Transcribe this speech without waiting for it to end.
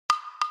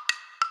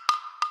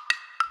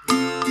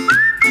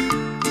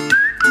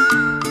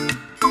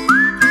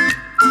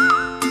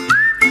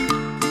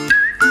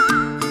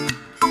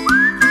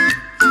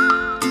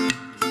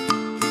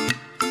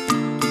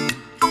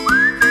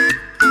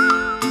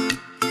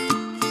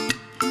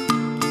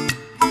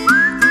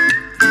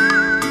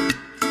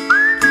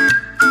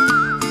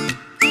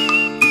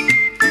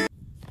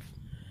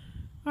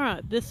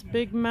This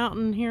big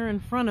mountain here in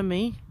front of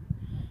me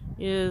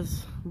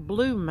is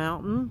Blue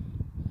Mountain,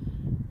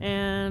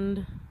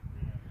 and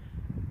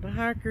the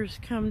hikers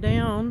come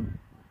down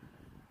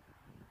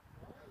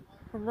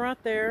from right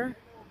there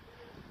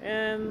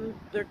and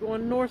they're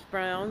going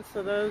northbound,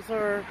 so those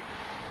are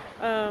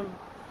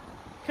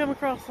come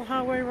across the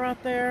highway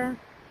right there,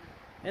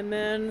 and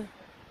then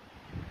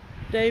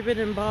David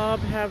and Bob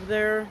have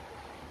their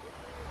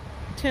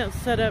tent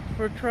set up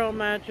for Trail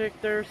Magic.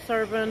 They're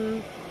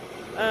serving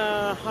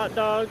hot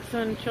dogs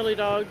and chili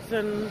dogs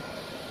and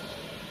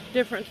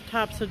different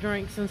types of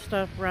drinks and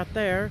stuff right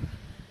there.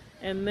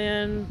 And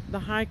then the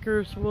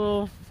hikers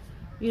will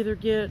either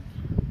get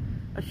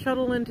a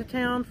shuttle into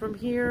town from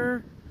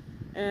here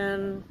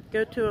and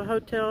go to a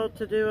hotel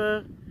to do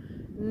a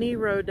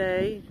Nero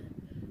day.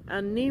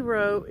 A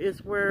Nero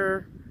is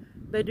where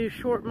they do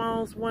short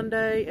miles one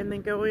day and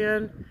then go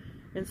in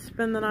and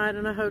spend the night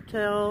in a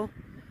hotel,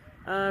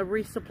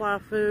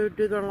 resupply food,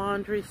 do their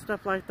laundry,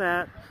 stuff like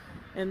that,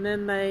 and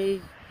then they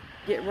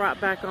get right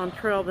back on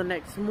trail the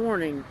next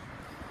morning.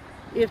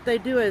 If they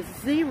do a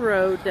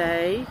 0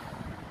 day,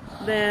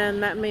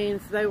 then that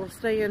means they will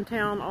stay in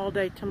town all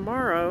day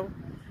tomorrow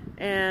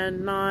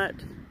and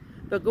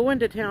they'll go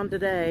into town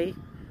today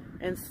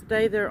and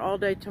stay there all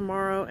day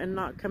tomorrow and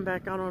not come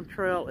back out on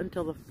trail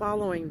until the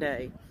following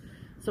day.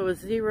 So a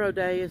 0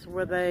 day is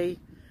where they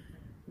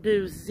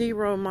do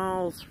 0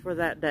 miles for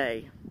that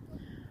day.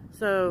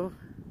 So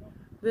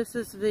this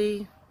is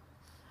the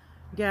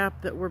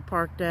gap that we're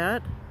parked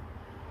at,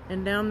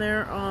 and down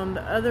there on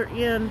the other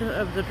end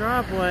of the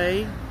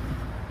driveway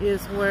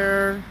is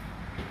where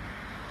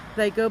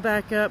they go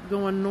back up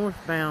going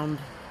northbound.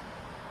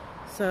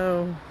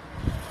 So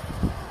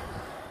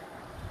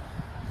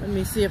let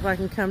me see if I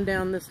can come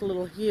down this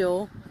little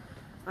hill.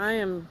 I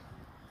am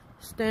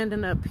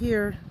standing up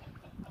here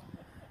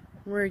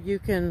where you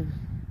can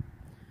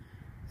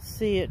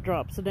see it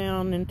drops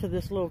down into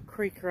this little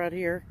creek right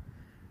here.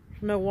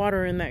 There's no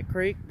water in that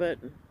creek, but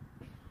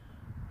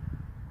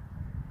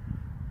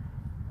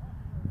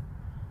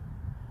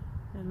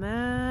and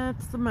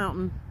that's the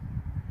mountain.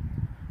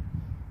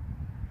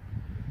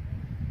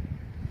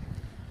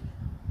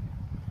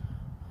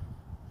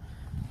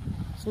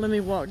 So let me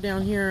walk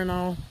down here and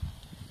I'll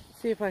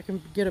see if I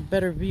can get a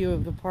better view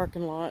of the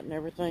parking lot and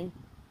everything.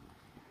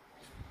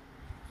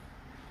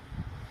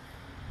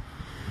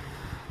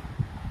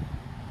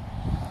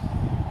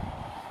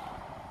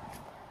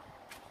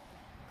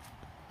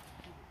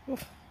 Oh,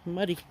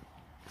 muddy.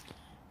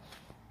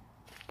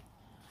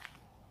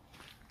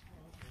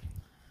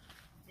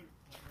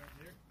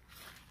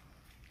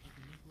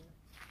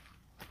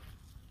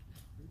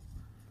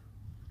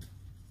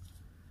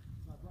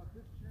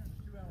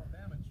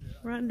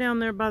 Right down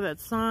there by that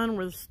sign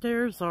where the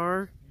stairs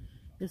are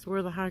is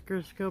where the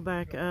hikers go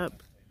back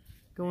up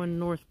going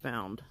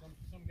northbound.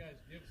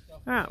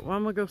 Alright, well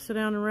I'm going to go sit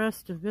down and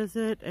rest and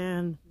visit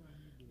and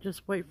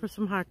just wait for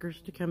some hikers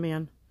to come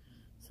in.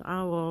 So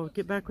I will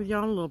get back with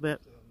y'all in a little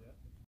bit.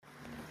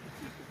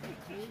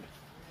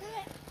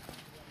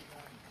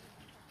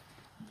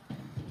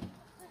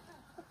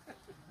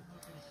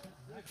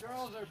 The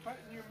girls are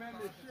putting you men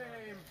to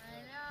shame.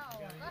 I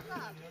know. Look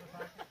up.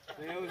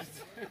 They always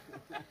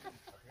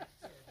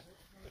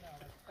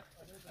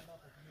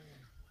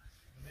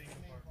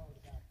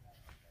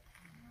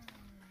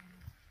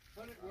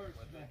But it works.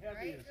 The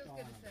heaviest on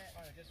them.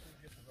 I guess we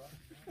get the rock.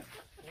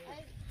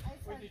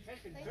 Was he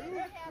taking two? They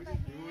didn't have a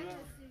hand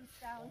masseuse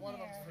down One of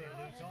them's there.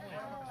 for it's only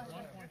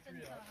 1.3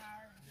 So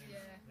hard.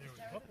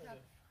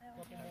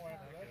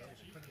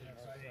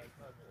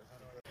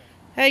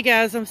 Hey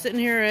guys, I'm sitting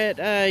here at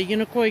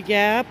Unicoi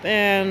Gap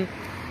and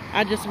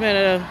I just met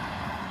a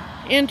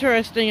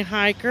interesting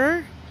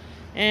hiker,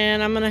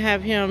 and I'm gonna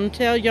have him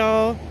tell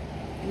y'all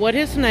what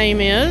his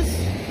name is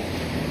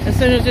as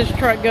soon as this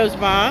truck goes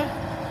by.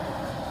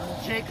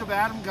 Jacob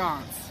Adam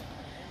Gauntz.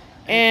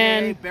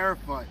 And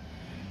Barefoot.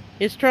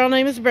 his trail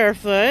name is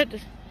Barefoot.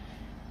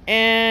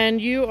 And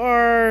you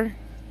are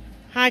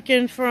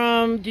hiking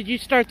from, did you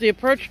start the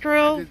approach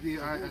trail?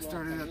 I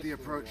started at the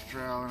approach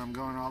trail and I'm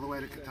going all the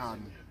way to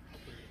Katahdin.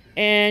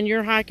 And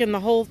you're hiking the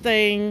whole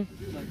thing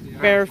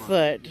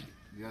barefoot.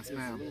 Yes,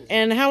 ma'am.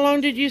 And how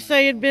long did you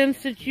say it had been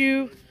since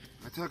you...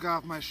 I took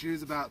off my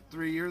shoes about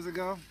 3 years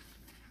ago.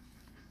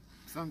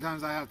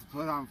 Sometimes I have to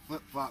put on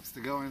flip-flops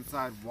to go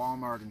inside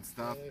Walmart and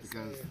stuff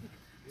because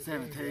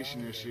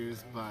sanitation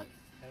issues, but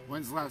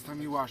when's the last time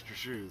you washed your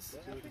shoes?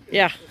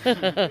 Yeah.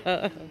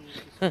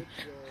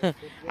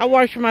 I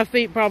wash my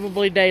feet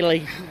probably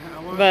daily.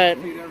 But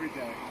my feet every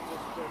day.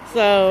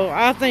 so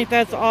I think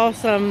that's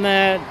awesome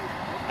that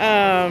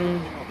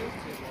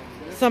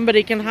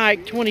somebody can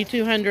hike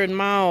 2,200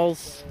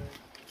 miles.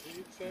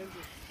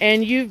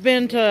 And you've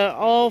been to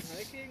all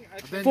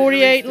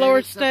 48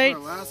 lower states?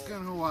 Alaska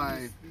and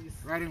Hawaii,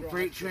 riding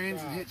freight trains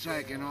and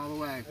hitchhiking all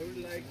the way.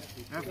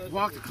 I've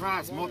walked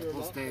across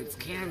multiple states,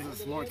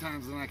 Kansas more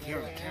times than I care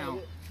to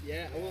count.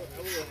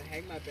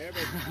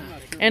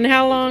 And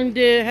how long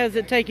has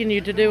it taken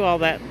you to do all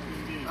that?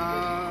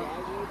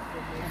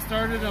 I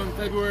started on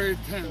February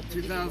 10th,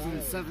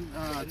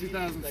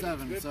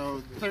 2007,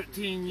 so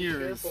 13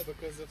 years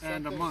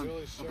and a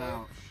month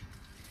about.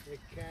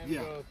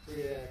 Yeah.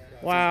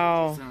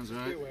 Wow. Sounds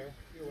right.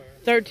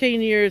 13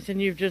 years and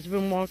you've just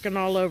been walking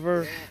all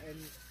over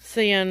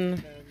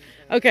seeing.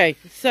 Okay,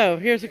 so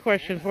here's a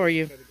question for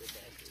you.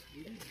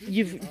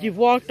 You've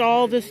walked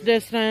all this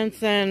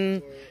distance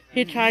and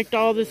hitchhiked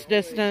all this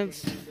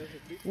distance.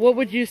 What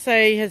would you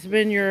say has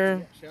been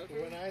your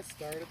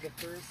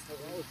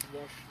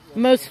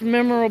most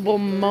memorable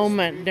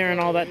moment during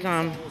all that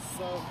time?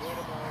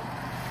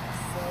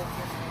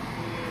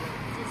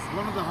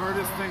 One of the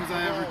hardest things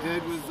I ever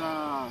did was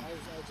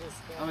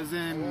I was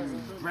in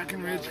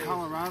Breckenridge,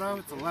 Colorado.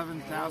 It's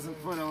 11,000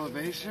 foot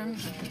elevation,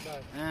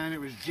 and it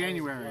was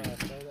January,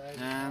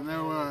 and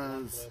there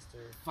was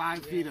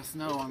 5 feet of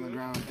snow on the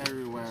ground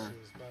everywhere.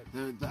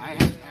 In the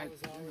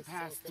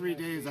past 3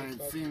 days, I had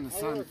seen the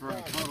sun for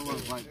a total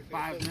of like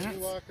 5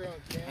 minutes,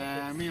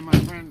 and me and my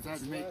friends had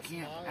to make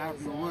camp out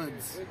in the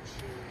woods,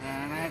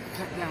 and I had to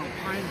cut down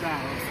pine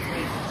boughs to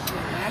make a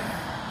bed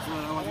so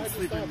that I wasn't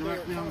sleeping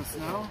directly on the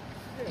snow.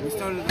 We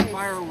started a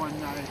fire one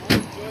night. By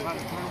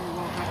the time we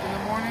woke up in the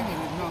morning, it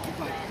had melted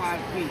like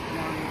 5 feet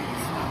down into the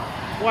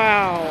snow.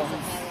 Wow.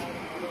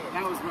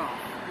 That was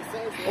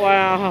rough.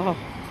 Wow.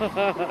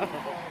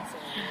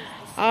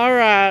 All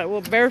right. Well,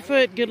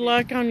 Barefoot, good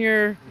luck on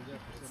your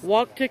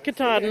walk to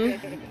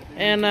Katahdin.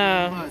 And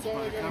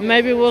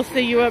maybe we'll see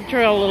you up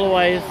trail a little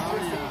ways.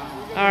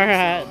 All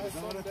right.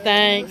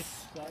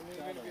 Thanks.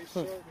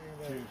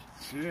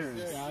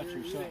 Cheers.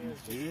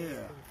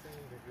 Yeah.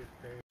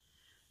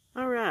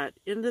 All right,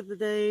 end of the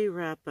day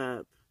wrap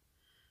up.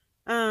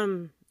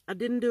 I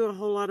didn't do a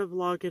whole lot of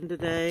vlogging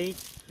today.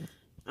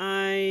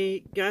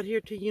 I got here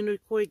to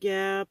Unicoi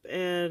Gap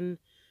and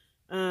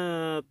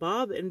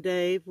Bob and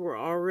Dave were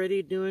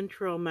already doing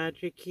trail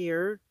magic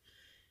here,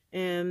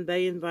 and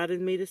they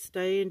invited me to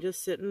stay and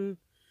just sit and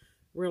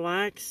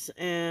relax,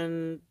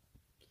 and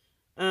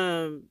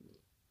so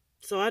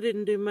I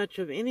didn't do much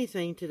of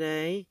anything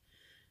today,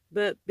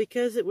 but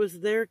because it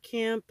was their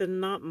camp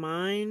and not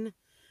mine,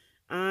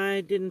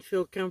 I didn't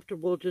feel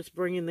comfortable just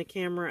bringing the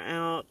camera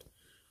out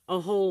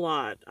a whole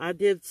lot. I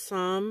did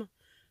some,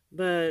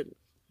 but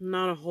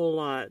not a whole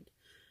lot.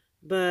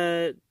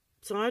 But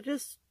so I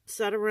just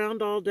sat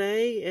around all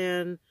day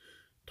and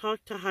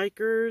talked to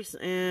hikers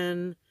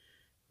and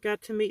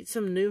got to meet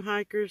some new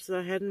hikers that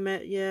I hadn't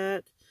met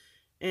yet.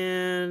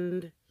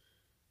 And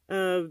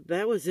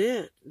that was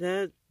it.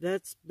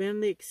 That's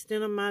been the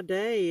extent of my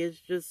day, is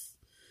just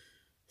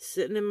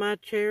sitting in my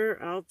chair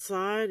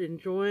outside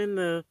enjoying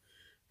the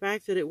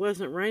fact that it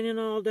wasn't raining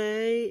all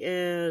day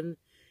and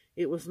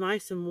it was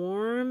nice and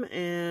warm,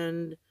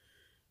 and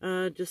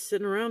just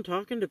sitting around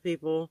talking to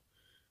people.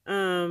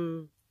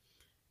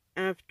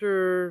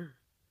 After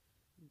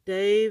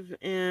Dave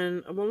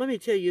and, well, let me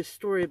tell you a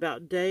story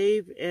about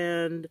Dave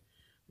and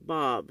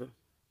Bob.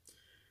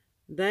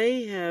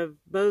 They have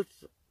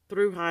both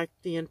through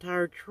hiked the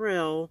entire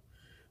trail,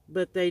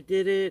 but they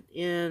did it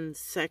in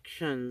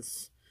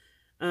sections,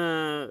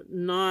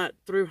 not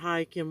through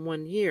hike in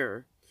 1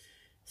 year.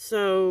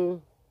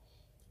 So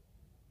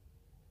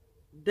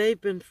they've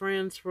been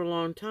friends for a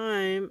long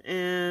time,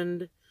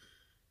 and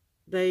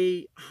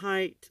they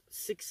hiked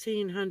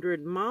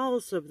 1,600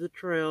 miles of the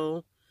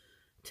trail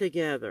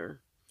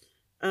together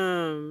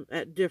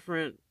at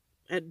different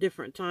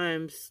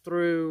times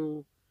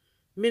through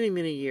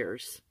many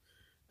years.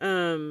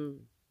 But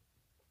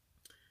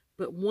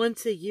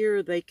once a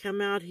year they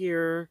come out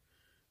here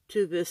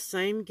to this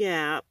same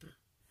gap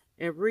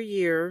every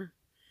year,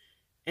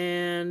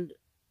 and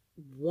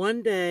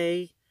one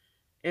day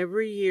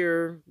every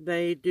year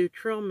they do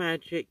trail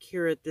magic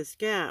here at this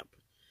gap.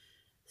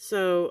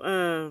 So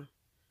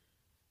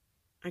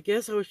I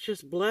guess I was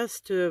just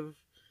blessed to have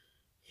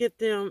hit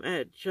them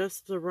at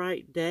just the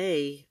right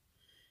day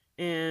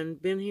and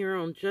been here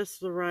on just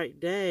the right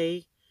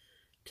day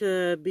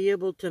to be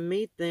able to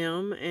meet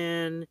them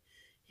and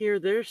hear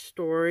their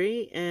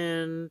story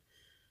and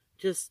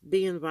just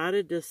be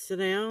invited to sit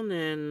down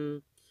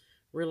and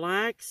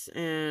relax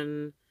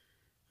and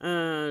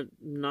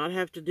not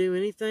have to do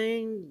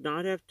anything,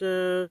 not have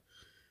to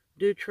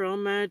do trail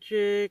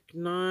magic,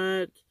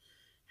 not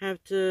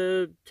have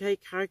to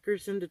take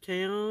hikers into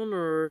town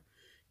or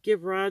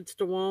give rides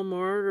to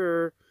Walmart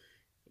or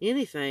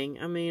anything.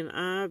 I mean,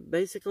 I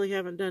basically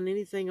haven't done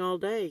anything all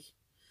day.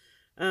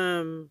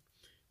 But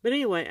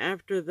anyway,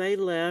 after they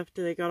left,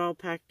 they got all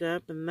packed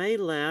up and they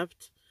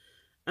left.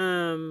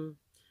 A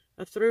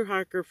thru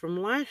hiker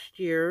from last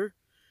year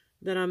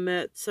that I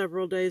met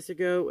several days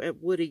ago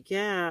at Unicoi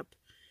Gap,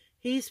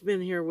 he's been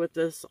here with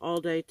us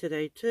all day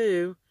today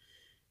too,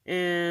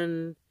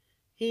 and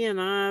he and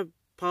I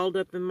piled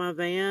up in my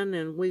van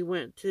and we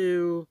went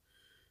to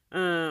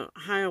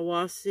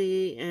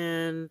Hiawassee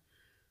and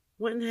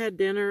went and had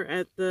dinner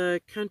at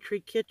the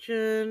Country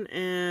Kitchen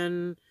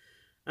and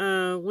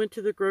went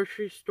to the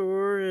grocery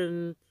store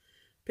and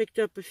picked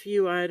up a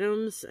few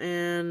items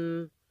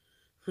and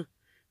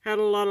had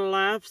a lot of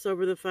laughs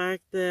over the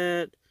fact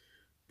that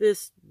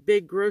this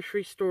big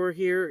grocery store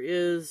here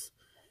is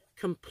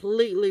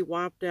completely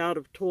wiped out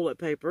of toilet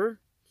paper.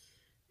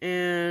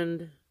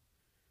 And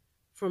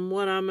from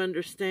what I'm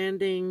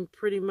understanding,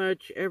 pretty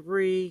much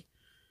every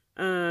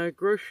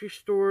grocery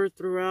store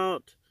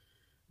throughout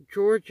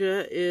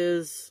Georgia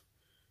is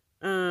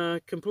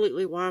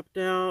completely wiped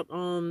out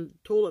on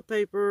toilet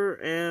paper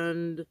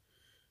and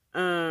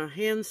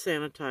hand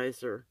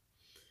sanitizer.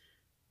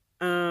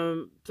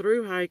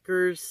 Through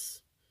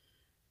hikers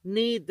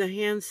need the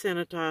hand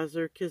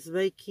sanitizer because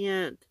they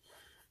can't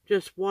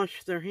just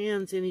wash their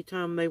hands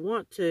anytime they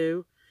want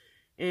to,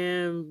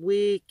 and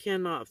we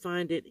cannot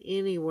find it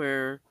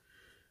anywhere.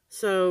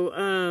 So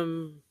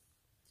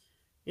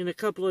in a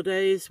couple of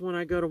days when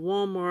I go to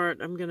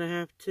Walmart, I'm gonna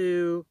have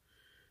to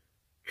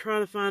try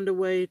to find a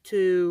way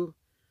to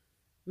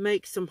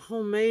make some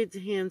homemade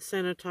hand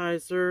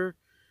sanitizer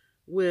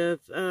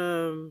with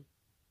aloe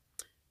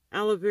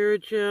vera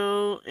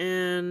gel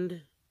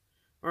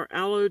or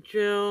aloe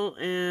gel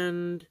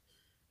and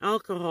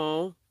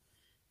alcohol,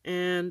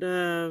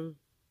 and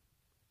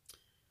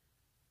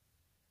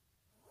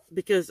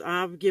because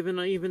I've given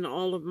even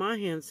all of my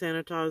hand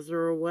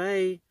sanitizer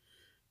away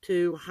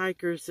to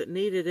hikers that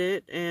needed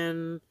it,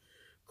 and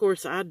of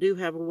course I do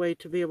have a way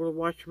to be able to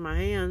wash my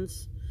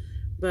hands,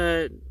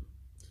 but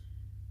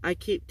I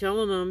keep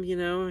telling them, you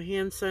know,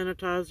 hand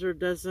sanitizer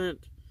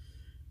doesn't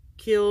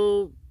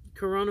kill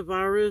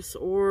coronavirus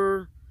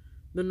or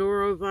the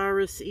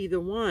norovirus, either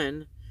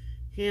one.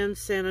 Hand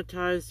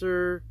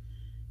sanitizer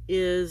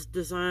is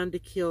designed to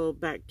kill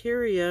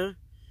bacteria,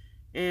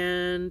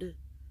 and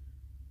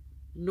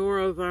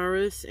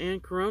norovirus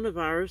and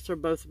coronavirus are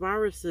both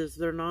viruses.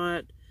 They're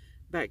not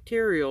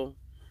bacterial,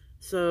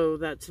 so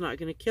that's not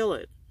going to kill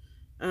it.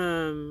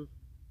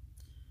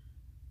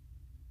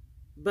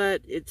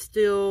 But it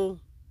still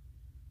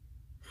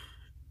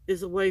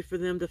is a way for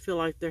them to feel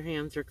like their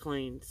hands are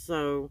clean.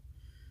 So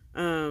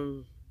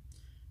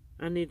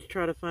I need to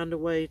try to find a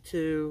way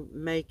to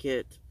make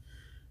it.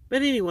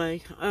 But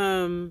anyway,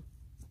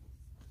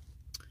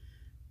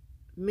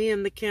 me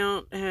and the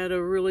Count had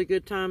a really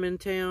good time in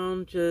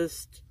town.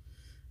 Just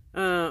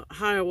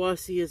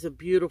Hiawassee is a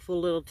beautiful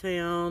little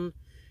town.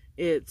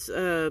 It's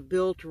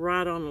built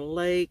right on a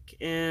lake,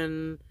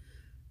 and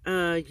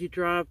you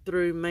drive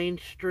through Main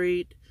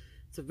Street.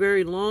 It's a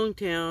very long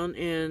town,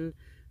 and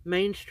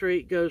Main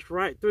Street goes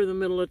right through the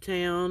middle of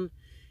town,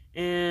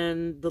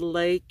 and the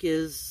lake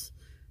is,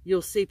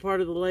 you'll see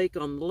part of the lake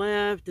on the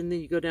left, and then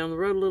you go down the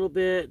road a little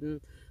bit,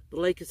 and the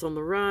lake is on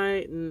the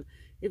right, and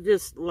it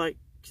just like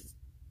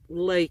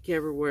lake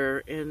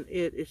everywhere, and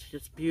it's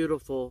just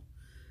beautiful.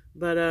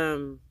 But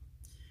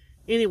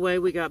anyway,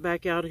 we got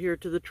back out here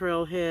to the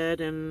trailhead,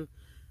 and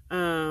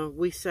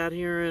we sat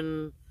here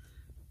and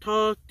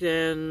talked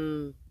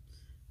and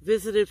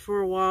visited for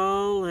a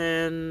while,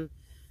 and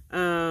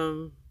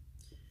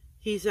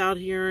he's out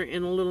here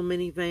in a little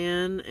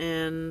minivan,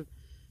 and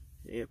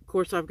of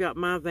course I've got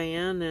my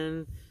van,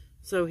 and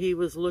so he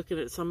was looking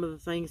at some of the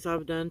things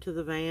I've done to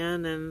the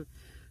van and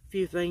a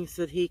few things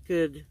that he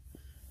could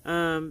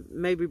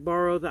maybe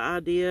borrow the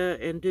idea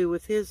and do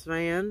with his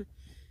van.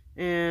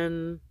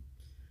 And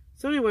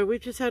so anyway, we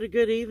just had a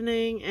good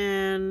evening,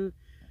 and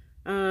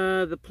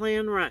the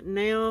plan right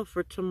now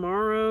for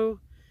tomorrow,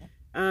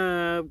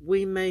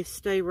 we may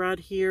stay right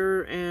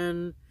here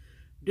and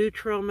do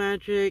trail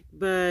magic,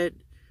 but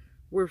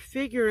we're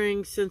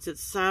figuring since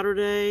it's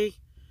Saturday,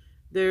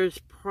 there's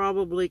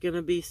probably going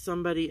to be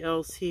somebody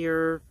else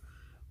here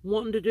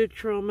wanting to do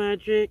trail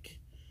magic.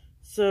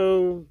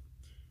 So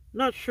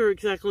not sure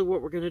exactly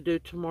what we're going to do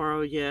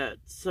tomorrow yet.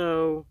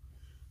 So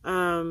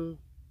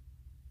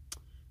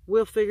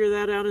we'll figure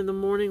that out in the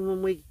morning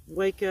when we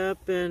wake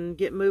up and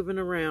get moving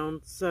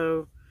around.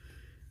 So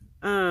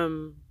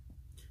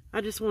I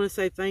just want to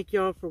say thank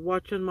y'all for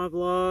watching my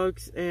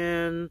vlogs,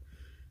 and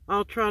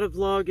I'll try to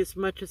vlog as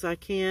much as I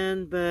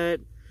can, but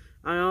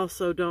I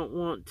also don't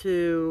want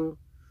to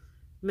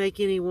make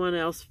anyone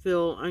else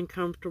feel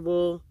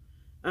uncomfortable.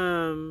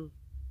 Of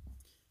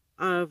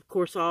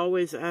course, I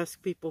always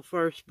ask people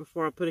first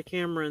before I put a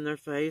camera in their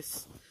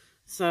face.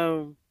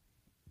 So,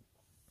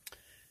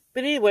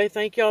 but anyway,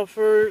 thank y'all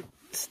for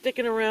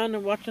sticking around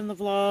and watching the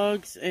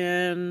vlogs,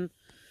 and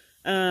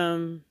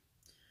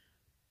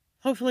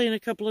hopefully in a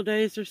couple of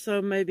days or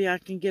so, maybe I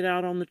can get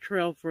out on the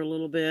trail for a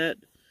little bit.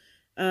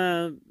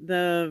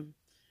 The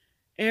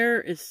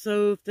air is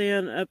so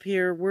thin up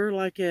here. We're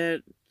like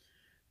at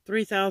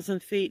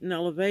 3,000 feet in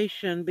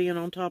elevation, being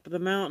on top of the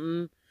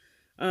mountain,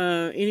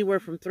 anywhere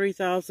from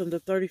 3,000 to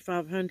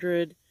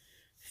 3,500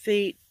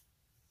 feet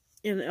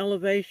in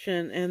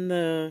elevation, and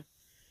the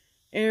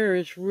air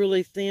is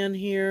really thin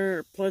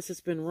here. Plus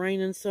it's been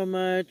raining so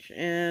much,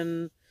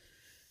 and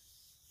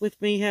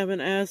with me having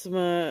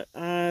asthma,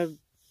 I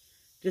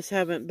just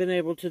haven't been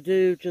able to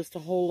do just a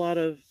whole lot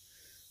of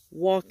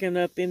walking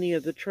up any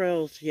of the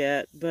trails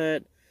yet,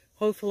 but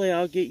hopefully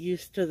I'll get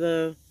used to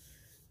the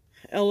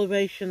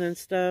elevation and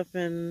stuff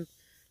and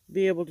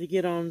be able to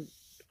get out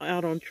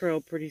on trail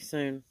pretty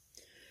soon.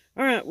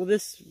 Alright, well,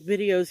 this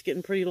video is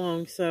getting pretty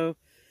long, so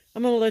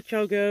I'm going to let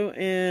y'all go,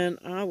 and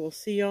I will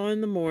see y'all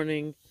in the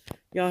morning.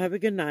 Y'all have a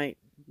good night.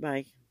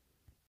 Bye.